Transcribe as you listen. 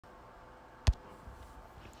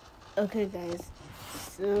Okay, guys,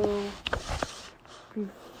 so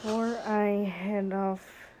before I head off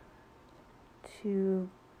to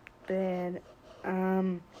bed,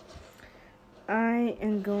 I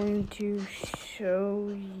am going to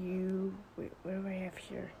show you. Wait, what do I have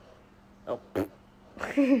here? Oh,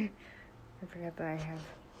 I forgot that I have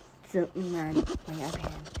something on my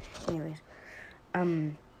iPad. Anyways,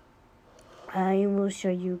 I will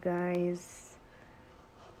show you guys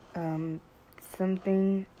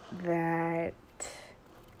something that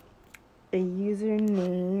a user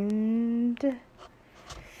named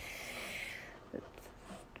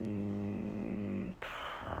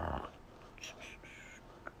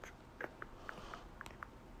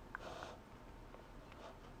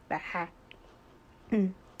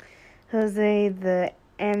Jose the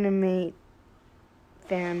anime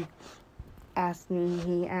fan asked me.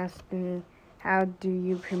 He asked me, how do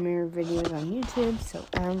you premiere videos on YouTube? So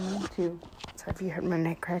I'm going to, sorry if you heard my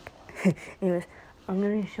neck crack. Anyways, I'm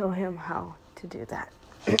going to show him how to do that.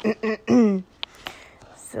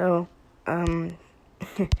 So,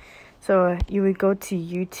 you would go to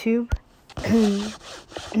YouTube.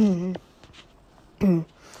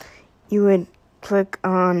 You would click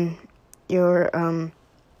on your,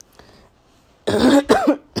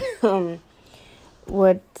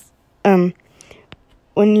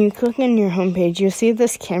 when you click on your homepage, you'll see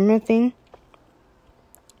this camera thing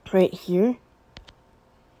right here.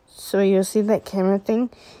 So you'll see that camera thing,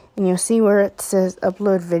 and you'll see where it says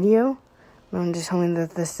upload video. I'm just hoping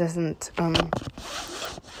that this doesn't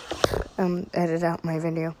edit out my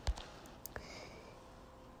video,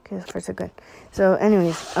 because far so good. So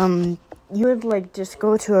anyways, you would just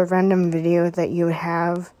go to a random video that you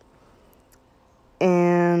have,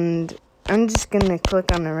 and I'm just gonna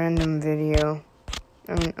click on a random video.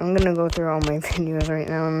 I'm gonna go through all my videos right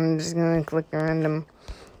now, and I'm just gonna click a random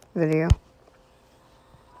video.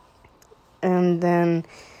 And then,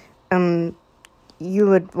 you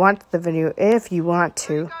would watch the video if you want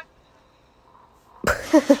to.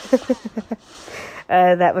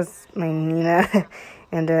 That was my Nina.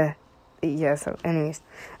 And, yeah, so anyways.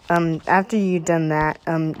 After you've done that,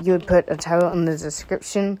 you would put a title in the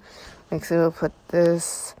description. Like, so we'll put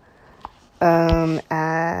this,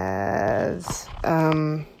 as,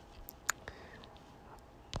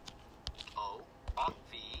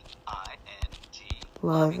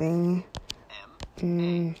 loving,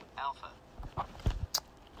 and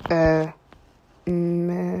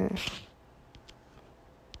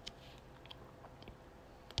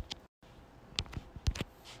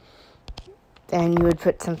you would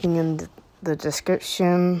put something in the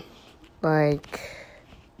description, like,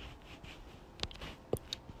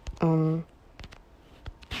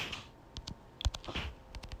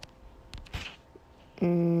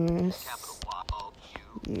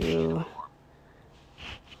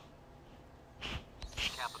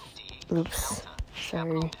 oops,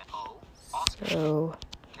 sorry, so,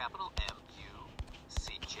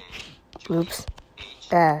 oops,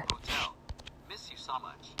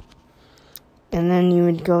 and then you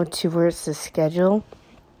would go to where it says schedule,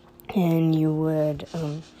 and you would,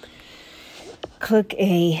 click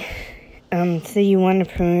say you want to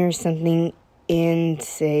premiere something in,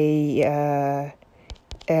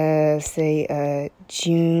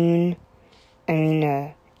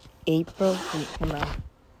 April. Wait, hold on.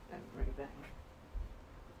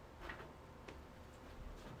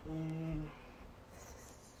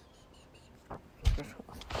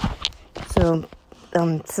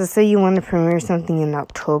 So say you want to premiere something in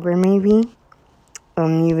October, maybe.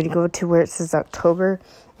 You would go to where it says October,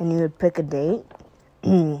 and you would pick a date.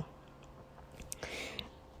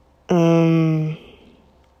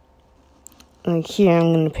 Like here,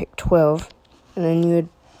 I'm gonna pick 12, and then you would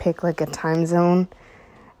pick like a time zone.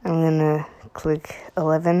 I'm gonna click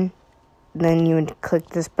 11. Then you would click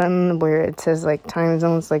this button where it says like time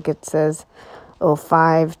zones, like it says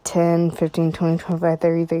 5, 10, 15, 20, 25,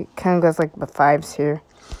 30. It kind of goes like the 5s here.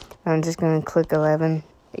 I'm just gonna click 11.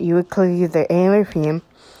 You would click either AM or PM,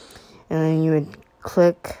 and then you would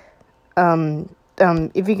click,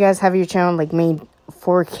 if you guys have your channel like made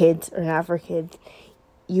for kids or not for kids,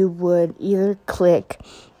 you would either click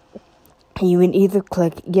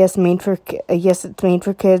yes, yes, it's made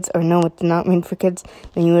for kids, or no, it's not made for kids.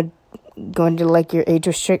 Then you would go into like your age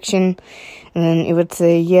restriction, and then it would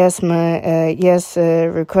say yes,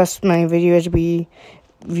 request my video to be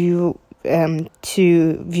to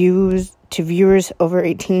viewers over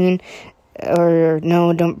 18, or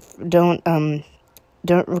no, don't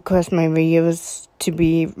request my videos to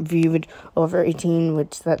be viewed over 18,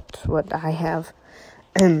 which that's what I have.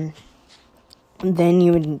 then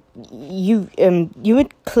you would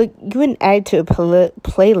add to a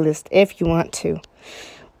playlist if you want to.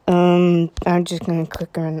 I'm just gonna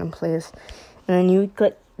click on random playlist, and then you would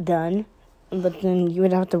click done, but then you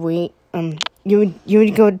would have to wait. You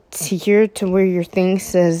would go to here to where your thing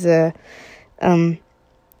says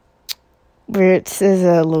where it says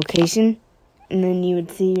location, and then you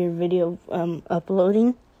would see your video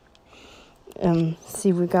uploading.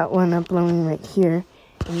 See, we got one uploading right here,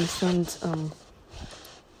 and this one's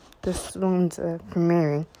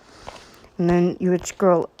premiering. And then you would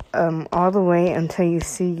scroll all the way until you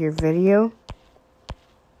see your video.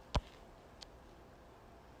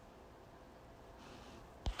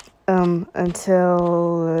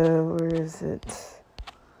 Until where is it?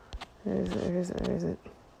 Where is it?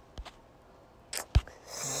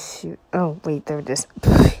 Shoot! Oh wait, there it is.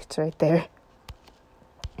 It's right there.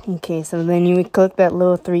 Okay, so then you would click that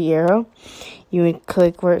little 3 arrow. You would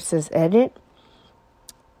click where it says edit.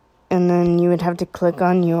 And then you would have to click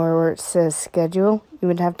on where it says schedule. You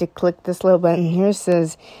would have to click this little button here. It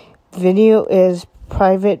says video is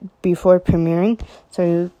private before premiering. So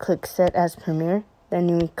you click set as premiere. Then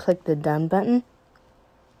you would click the done button.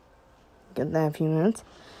 Give that a few minutes.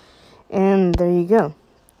 And there you go.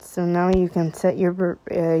 So now you can set your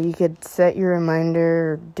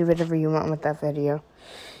reminder or do whatever you want with that video.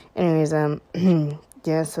 Anyways,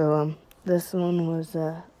 yeah, so this one was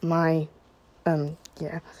my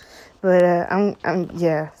yeah. But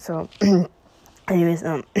yeah, so anyways,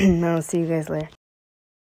 I'll see you guys later.